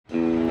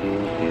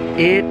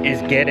It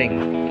is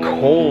getting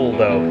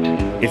cold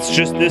out. It's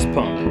just this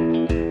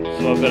pump.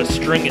 So I've got to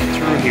string it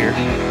through here.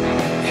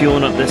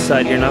 Fueling up this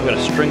side here, and I've got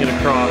to string it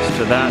across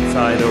to that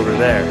side over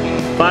there.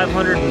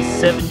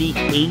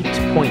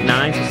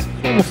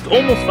 578.9, so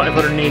almost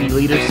 580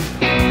 liters.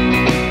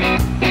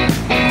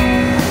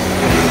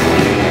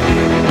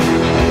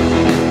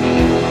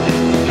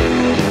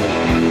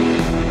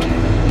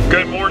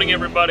 Good morning,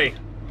 everybody.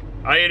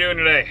 How you doing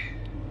today?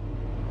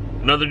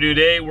 Another new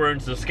day. We're in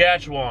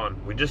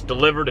Saskatchewan. We just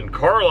delivered in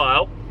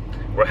Carlisle.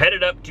 We're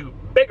headed up to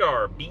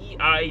Biggar,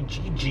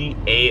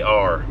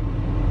 B-I-G-G-A-R.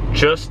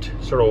 Just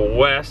sort of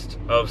west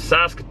of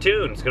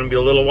Saskatoon. It's going to be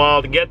a little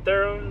while to get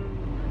there.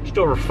 Just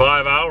over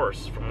 5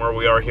 hours from where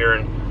we are here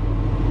in,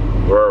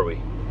 where are we?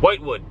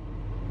 Whitewood.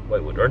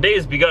 Our day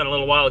has begun a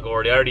little while ago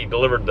already. I already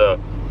delivered the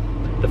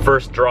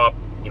first drop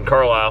in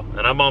Carlisle,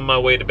 and I'm on my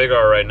way to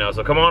Biggar right now.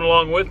 So come on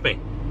along with me.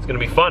 It's going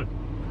to be fun.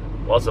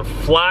 Lots of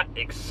flat,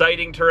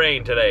 exciting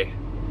terrain today.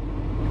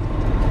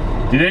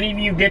 Did any of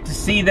you get to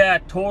see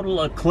that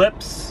total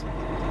eclipse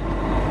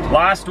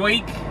last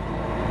week?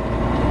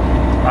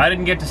 I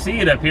didn't get to see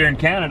it up here in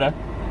Canada.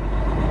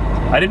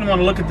 I didn't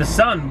want to look at the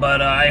sun,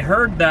 but I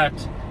heard that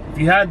if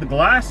you had the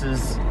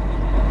glasses,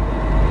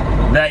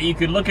 that you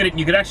could look at it and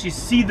you could actually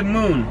see the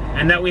moon,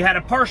 and that we had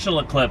a partial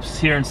eclipse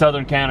here in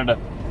southern Canada.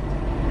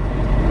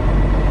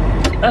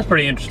 That's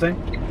pretty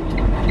interesting.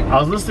 I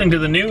was listening to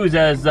the news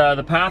as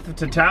the path of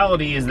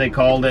totality, as they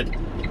called it,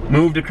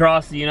 moved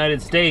across the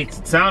United States.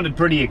 It sounded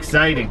pretty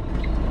exciting.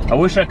 I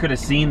wish I could have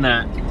seen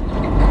that.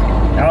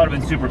 That would have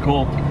been super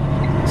cool.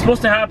 It's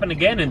supposed to happen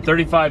again in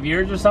 35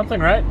 years or something,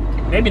 right?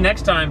 Maybe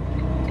next time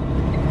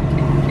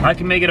I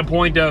can make it a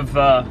point of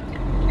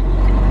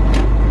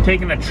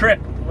taking a trip,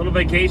 a little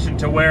vacation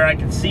to where I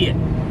can see it.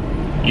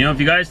 You know, if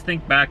you guys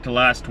think back to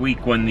last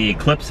week when the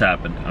eclipse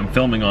happened, I'm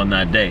filming on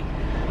that day.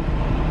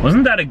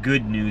 Wasn't that a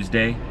good news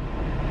day?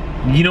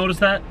 You notice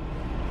that?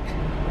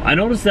 I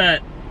noticed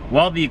that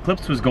while the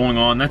eclipse was going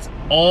on, that's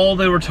all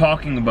they were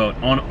talking about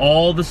on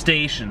all the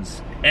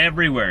stations,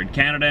 everywhere in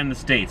Canada and the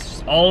States.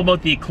 Just all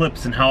about the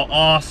eclipse and how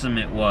awesome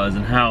it was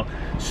and how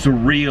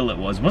surreal it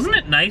was. Wasn't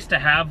it nice to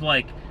have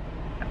like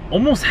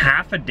almost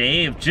half a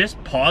day of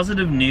just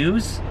positive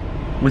news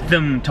with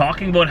them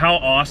talking about how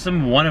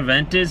awesome one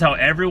event is, how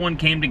everyone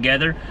came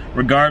together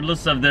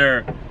regardless of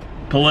their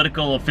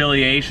political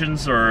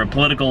affiliations or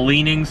political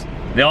leanings?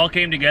 They all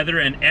came together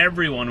and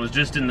everyone was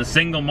just in the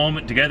single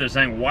moment together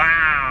saying,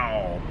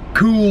 wow,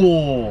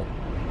 cool.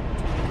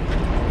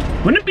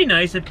 Wouldn't it be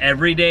nice if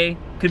every day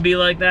could be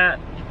like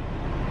that?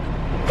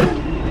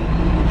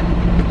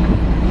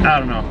 I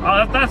don't know.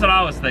 That's what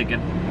I was thinking.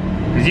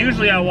 Because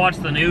usually I watch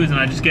the news and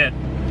I just get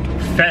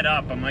fed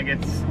up. I'm like,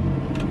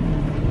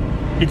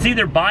 it's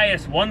either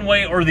biased one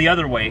way or the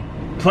other way.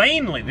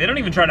 Plainly, they don't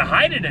even try to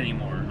hide it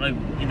anymore. Like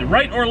either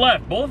right or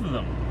left, both of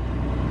them.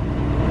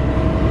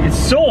 It's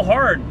so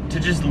hard to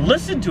just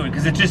listen to it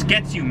because it just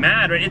gets you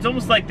mad, right? It's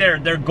almost like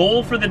their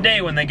goal for the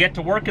day when they get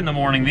to work in the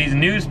morning, these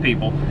news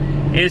people,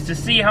 is to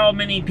see how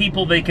many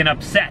people they can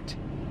upset.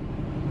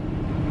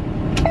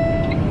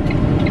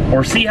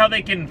 Or see how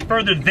they can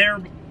further their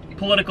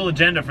political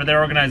agenda for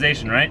their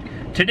organization, right?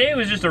 Today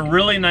was just a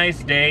really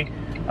nice day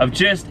of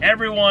just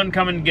everyone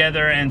coming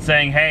together and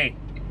saying, hey,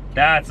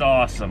 that's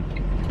awesome.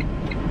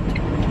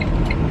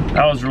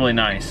 That was really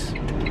nice.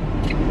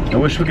 I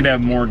wish we could have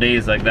more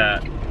days like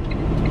that.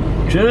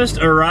 Just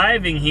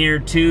arriving here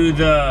to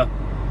the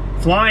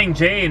Flying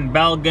J in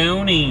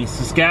Balgony,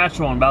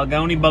 Saskatchewan.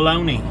 Balgony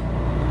Baloney.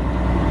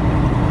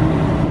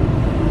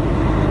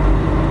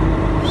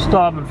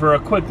 Stopping for a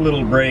quick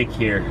little break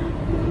here.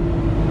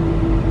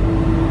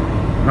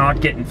 Not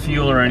getting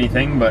fuel or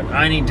anything, but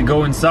I need to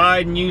go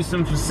inside and use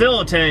some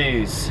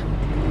facilities.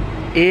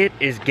 It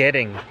is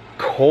getting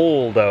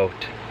cold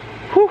out.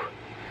 Whew.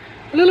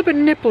 A little bit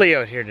nipply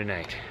out here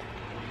tonight.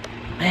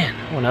 Man,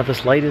 oh, now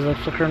this light is like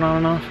flickering on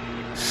and off.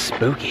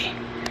 Spooky.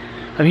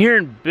 I'm here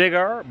in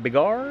Biggar,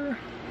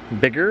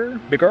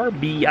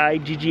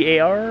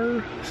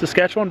 B-I-G-G-A-R,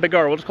 Saskatchewan,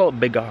 Biggar. We'll just call it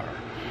Biggar.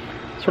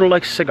 Sort of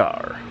like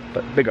cigar,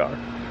 but Biggar.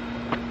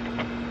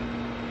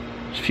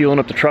 Just fueling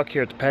up the truck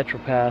here at the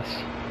petrol pass.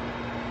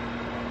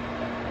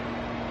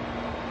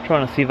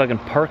 Trying to see if I can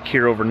park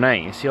here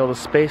overnight. You see all the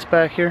space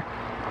back here?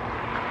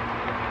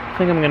 I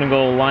think I'm gonna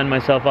go line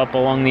myself up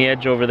along the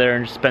edge over there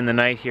and just spend the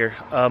night here.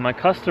 My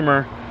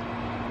customer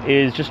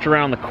is just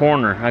around the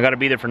corner. I gotta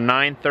be there for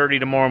 9:30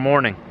 tomorrow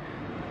morning.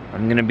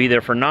 I'm gonna be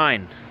there for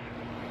 9.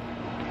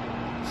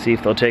 See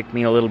if they'll take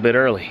me a little bit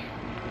early.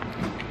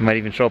 I might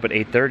even show up at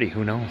 8:30,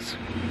 who knows.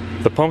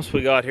 The pumps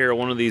we got here are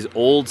one of these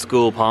old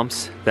school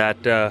pumps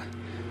that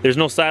there's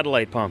no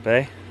satellite pump,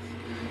 eh?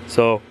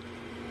 So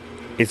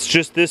it's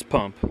just this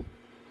pump.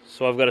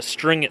 So I've gotta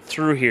string it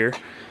through here,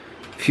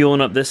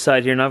 fueling up this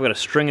side here, and I've gotta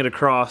string it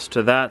across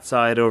to that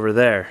side over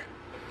there.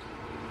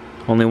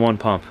 Only one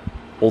pump,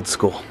 old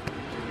school.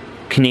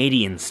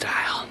 Canadian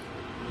style.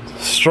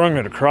 Strung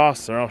it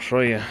across there. I'll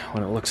show you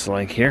what it looks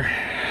like here.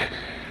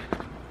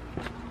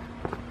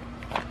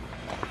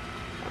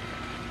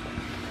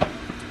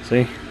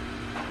 See?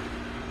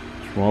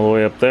 From all the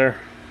way up there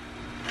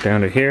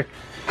down to here.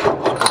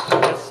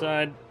 On this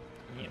side,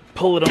 you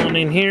pull it on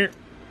in here.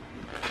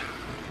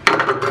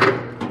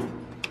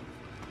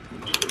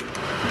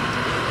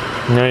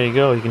 And there you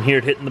go. You can hear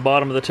it hitting the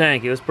bottom of the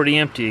tank. It was pretty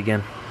empty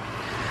again.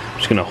 I'm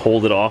just gonna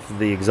hold it off of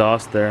the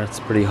exhaust there. It's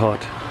pretty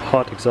hot.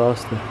 Hot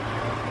exhaust there.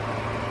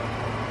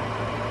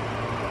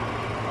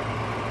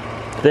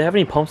 Do they have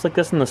any pumps like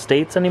this in the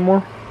States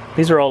anymore?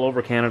 These are all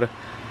over Canada.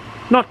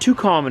 Not too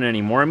common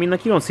anymore. I mean,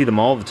 like, you don't see them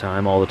all the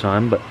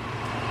time, but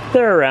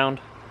they're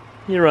around.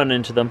 You run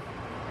into them.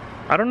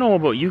 I don't know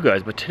about you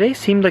guys, but today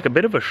seemed like a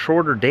bit of a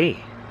shorter day.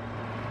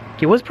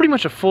 It was pretty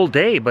much a full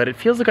day, but it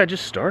feels like I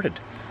just started.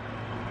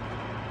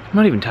 I'm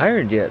not even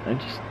tired yet.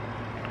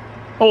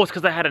 Oh, it's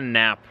because I had a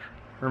nap.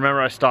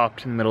 Remember, I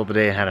stopped in the middle of the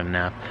day and had a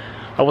nap.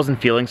 I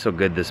wasn't feeling so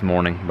good this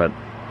morning, but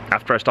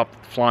after I stopped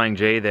at the Flying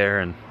J there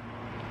and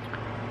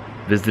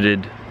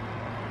visited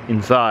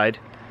inside,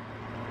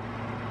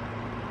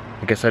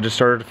 I guess I just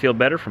started to feel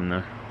better from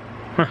there.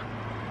 Huh.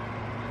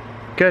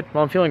 Good.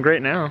 Well, I'm feeling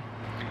great now.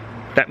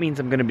 That means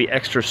I'm going to be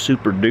extra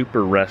super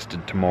duper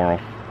rested tomorrow.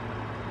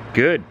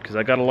 Good, because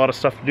I got a lot of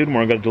stuff to do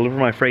tomorrow. I got to deliver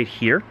my freight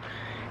here,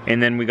 and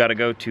then we got to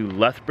go to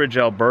Lethbridge,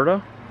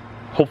 Alberta.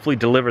 Hopefully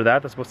deliver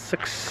that. That's about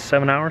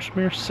 6-7 hours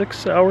from here.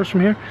 6 hours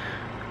from here.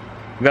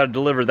 We got to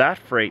deliver that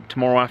freight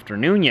tomorrow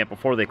afternoon yet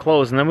before they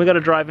close, and then we got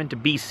to drive into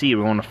BC.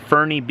 We're going to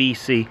Fernie,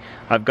 BC.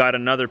 I've got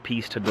another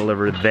piece to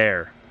deliver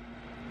there.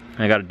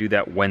 I got to do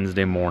that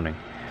Wednesday morning,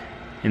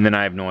 and then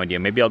I have no idea.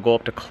 Maybe I'll go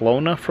up to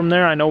Kelowna from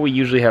there. I know we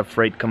usually have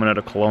freight coming out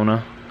of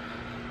Kelowna.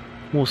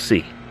 We'll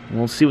see.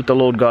 We'll see what the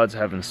load gods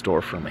have in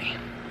store for me.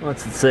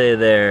 What's it say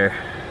there?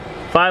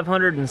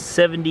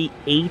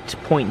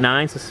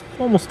 578.9, so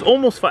it's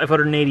almost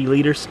 580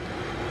 liters.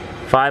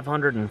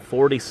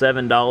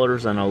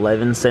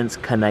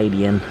 $547.11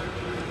 Canadian.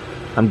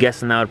 I'm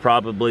guessing that would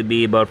probably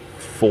be about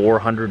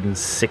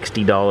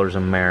 $460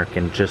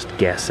 American, just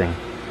guessing.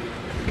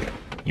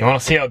 You want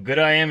to see how good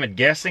I am at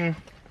guessing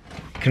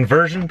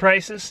conversion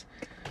prices?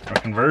 Or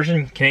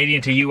conversion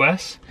Canadian to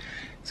US?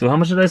 So how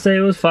much did I say it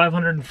was?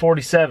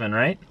 547,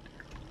 right?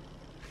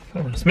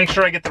 Let's make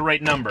sure I get the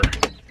right number.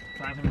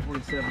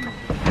 547.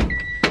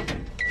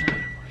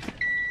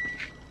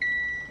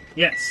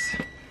 Yes.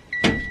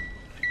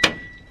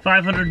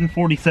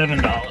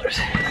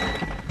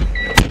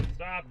 $547.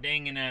 Stop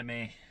dinging at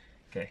me.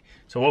 Okay,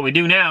 so what we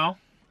do now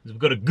is we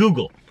go to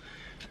Google.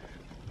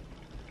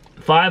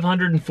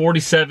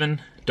 $547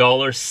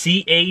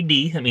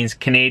 CAD, that means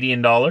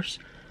Canadian dollars,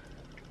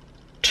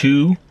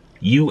 to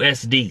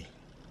USD,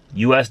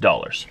 US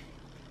dollars.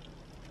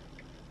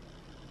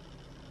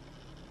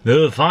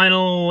 The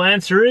final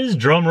answer is,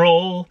 drum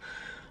roll,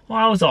 well,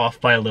 I was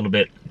off by a little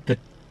bit.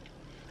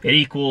 It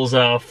equals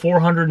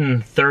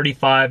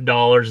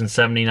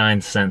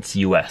 $435.79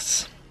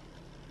 US.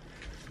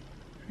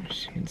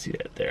 You can see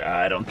that there.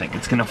 I don't think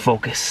it's gonna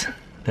focus.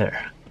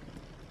 There.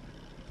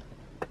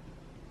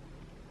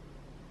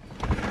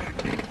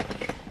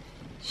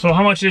 So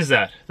how much is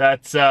that?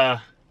 That's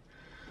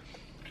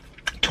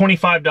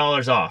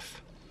 $25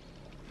 off.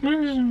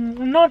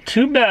 Not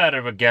too bad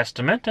of a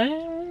guesstimate.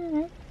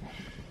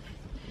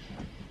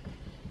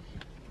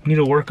 Need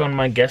to work on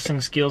my guessing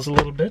skills a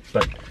little bit,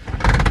 but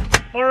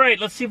all right,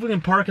 let's see if we can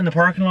park in the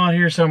parking lot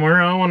here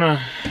somewhere. I want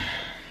to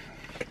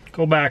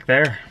go back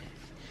there.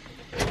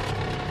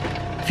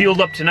 Fueled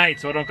up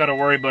tonight, so I don't got to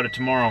worry about it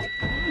tomorrow.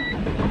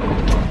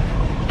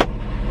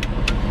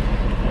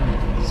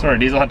 Sorry,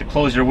 Diesel, had to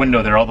close your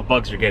window there. All the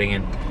bugs are getting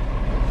in. All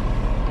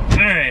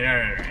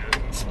right.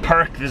 Let's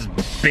park this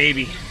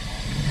baby.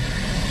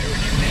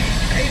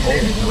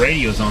 Oh, the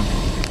radio's on.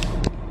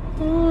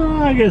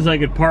 I guess I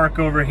could park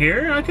over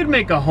here. I could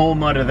make a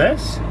home out of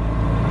this.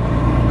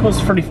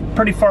 Goes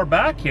pretty far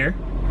back here.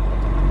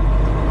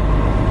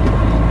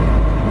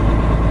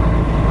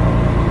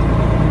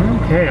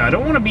 Okay, I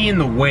don't want to be in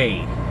the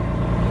way.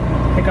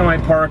 I think I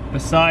might park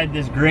beside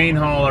this grain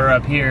hauler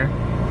up here.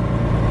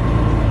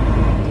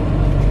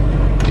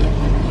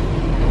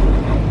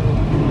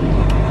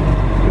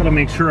 Gotta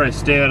make sure I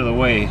stay out of the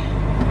way.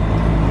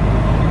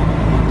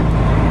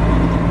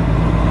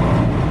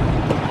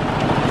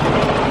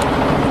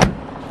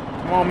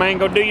 Come on, man,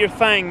 go do your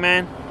thing,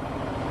 man.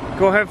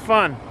 Go have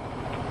fun.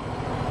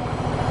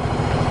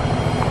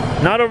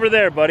 Not over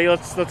there, buddy.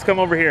 Let's come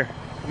over here.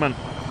 Come on.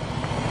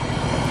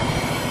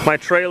 My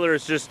trailer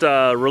is just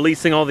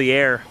releasing all the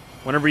air.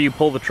 Whenever you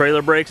pull the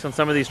trailer brakes on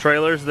some of these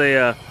trailers,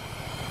 they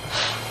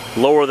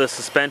lower the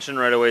suspension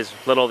right away,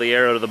 let all the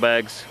air out of the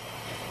bags.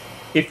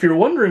 If you're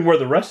wondering where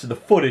the rest of the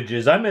footage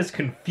is, I'm as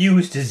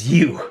confused as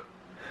you.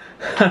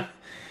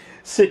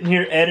 Sitting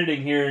here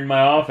editing here in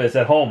my office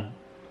at home.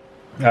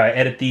 I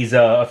edit these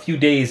a few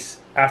days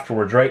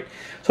afterwards, right?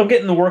 So I'm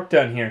getting the work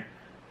done here.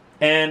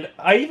 And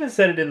I even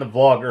said it in the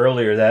vlog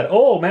earlier that,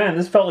 oh man,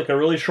 this felt like a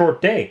really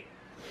short day.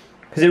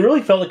 Because it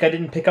really felt like I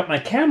didn't pick up my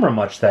camera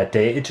much that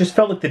day. It just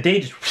felt like the day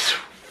just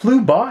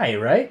flew by,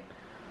 right?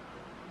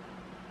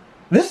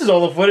 This is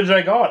all the footage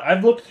I got.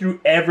 I've looked through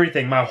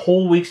everything, my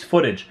whole week's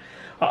footage.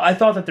 I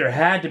thought that there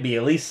had to be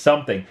at least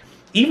something.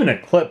 Even a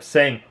clip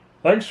saying,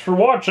 Thanks for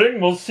watching.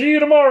 We'll see you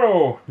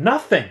tomorrow.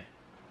 Nothing.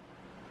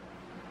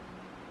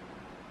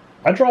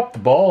 I dropped the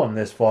ball on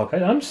this vlog.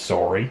 I'm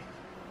sorry.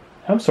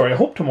 I'm sorry. I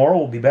hope tomorrow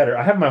will be better.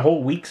 I have my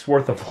whole week's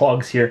worth of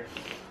vlogs here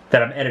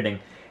that I'm editing.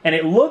 And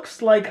it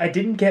looks like I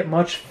didn't get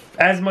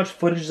as much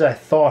footage as I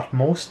thought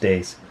most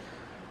days.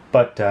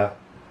 But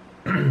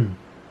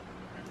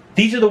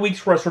these are the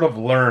weeks where I sort of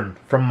learn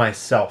from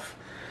myself.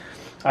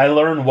 I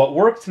learn what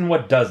works and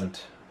what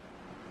doesn't.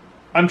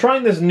 I'm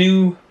trying this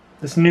new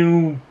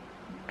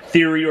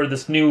theory or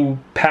this new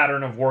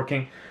pattern of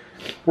working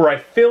where I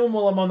film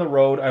while I'm on the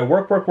road, I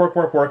work,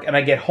 and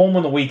I get home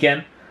on the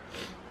weekend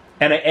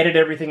and I edit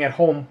everything at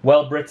home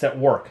while Brit's at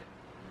work.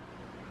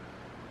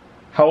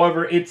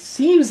 However, it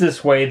seems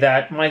this way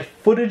that my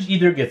footage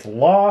either gets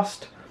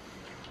lost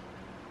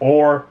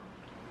or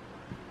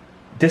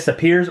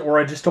disappears, or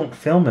I just don't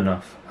film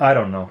enough. I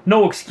don't know.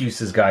 No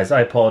excuses, guys.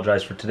 I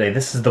apologize for today.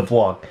 This is the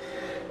vlog.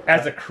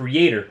 As a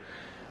creator,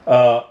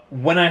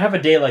 when I have a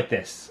day like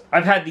this,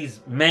 I've had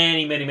these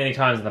many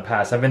times in the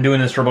past. I've been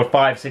doing this for about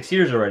 5-6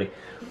 years already.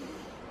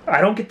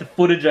 I don't get the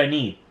footage I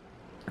need.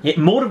 It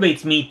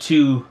motivates me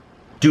to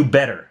do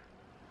better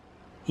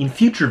in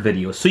future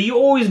videos. So you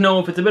always know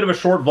if it's a bit of a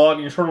short vlog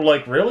and you're sort of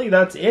like, really?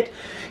 That's it?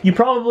 You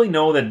probably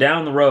know that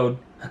down the road,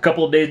 a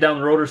couple of days down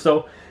the road or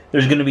so,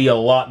 there's going to be a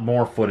lot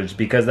more footage,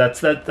 because that's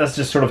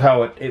just sort of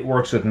how it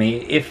works with me.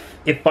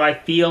 If I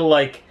feel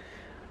like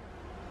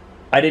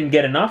I didn't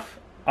get enough,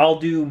 I'll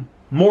do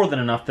more than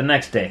enough the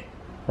next day.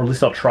 Or at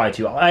least I'll try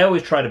to. I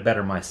always try to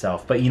better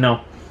myself, but you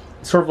know,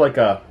 it's sort of like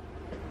a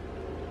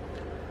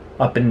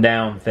up and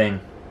down thing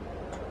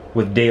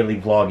with daily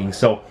vlogging.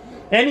 So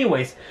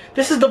anyways,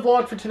 this is the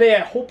vlog for today. I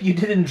hope you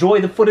did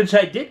enjoy the footage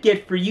I did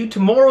get for you.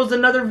 Tomorrow's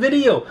another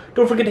video.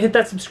 Don't forget to hit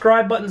that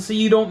subscribe button so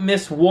you don't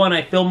miss one.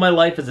 I film my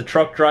life as a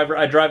truck driver.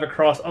 I drive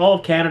across all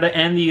of Canada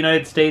and the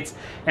United States,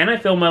 and I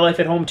film my life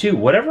at home too.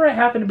 Whatever I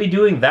happen to be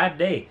doing that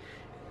day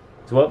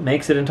is what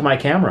makes it into my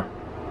camera.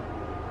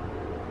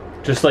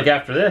 Just like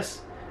after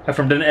this,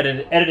 after I'm done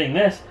editing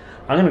this,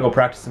 I'm gonna go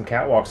practice some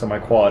catwalks on my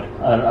quad.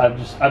 I've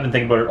been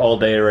thinking about it all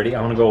day already.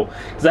 I'm gonna go,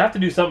 because I have to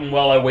do something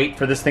while I wait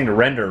for this thing to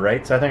render,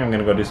 right? So I think I'm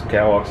gonna go do some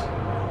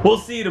catwalks. We'll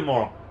see you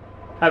tomorrow.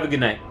 Have a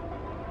good night.